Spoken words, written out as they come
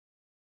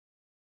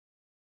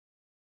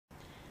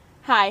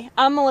Hi,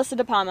 I'm Melissa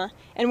DePalma,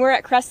 and we're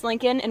at Crest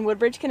Lincoln in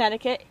Woodbridge,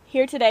 Connecticut,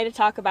 here today to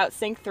talk about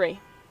SYNC3.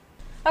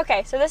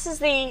 Okay, so this is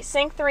the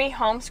SYNC3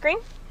 home screen.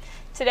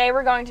 Today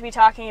we're going to be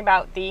talking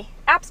about the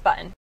Apps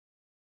button.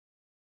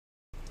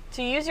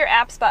 To use your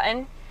Apps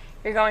button,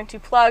 you're going to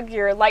plug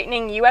your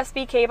Lightning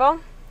USB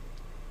cable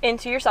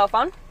into your cell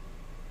phone.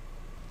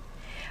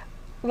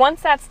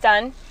 Once that's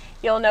done,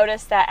 you'll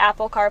notice that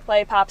Apple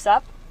CarPlay pops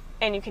up,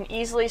 and you can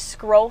easily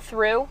scroll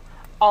through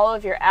all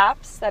of your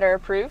apps that are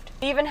approved.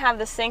 We even have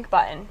the sync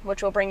button,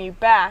 which will bring you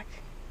back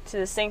to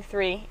the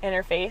SYNC3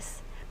 interface.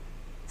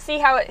 See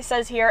how it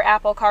says here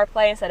Apple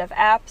CarPlay instead of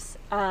apps?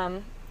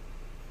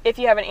 If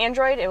you have an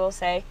Android, it will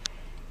say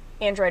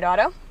Android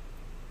Auto.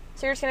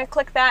 So you're just going to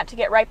click that to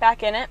get right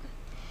back in it.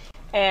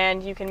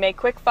 And you can make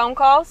quick phone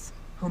calls.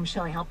 Whom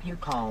shall I help you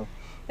call?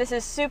 This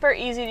is super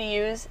easy to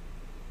use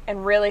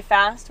and really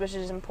fast, which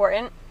is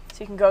important. So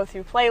you can go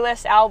through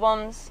playlists,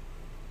 albums,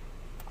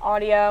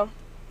 audio.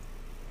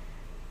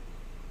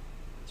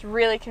 It's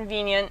really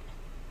convenient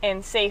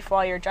and safe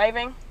while you're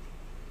driving.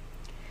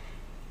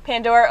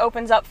 Pandora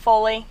opens up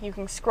fully. You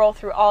can scroll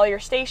through all your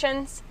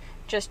stations.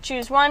 Just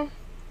choose one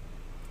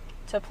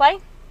to play.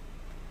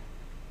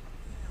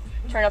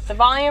 Turn up the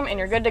volume and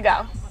you're good to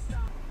go.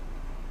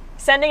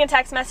 Sending a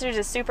text message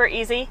is super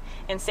easy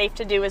and safe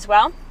to do as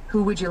well.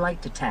 Who would you like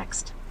to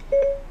text?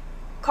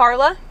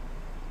 Carla.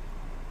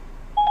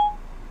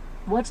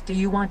 What do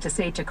you want to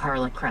say to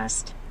Carla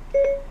Crest?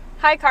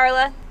 Hi,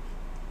 Carla.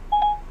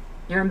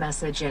 Your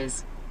message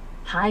is,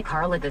 "Hi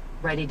Carla,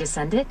 ready to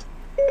send it?"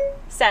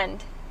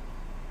 Send.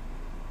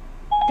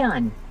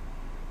 Done.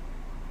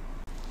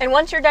 And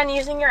once you're done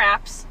using your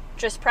apps,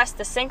 just press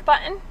the sync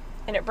button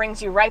and it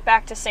brings you right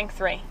back to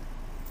SYNC3.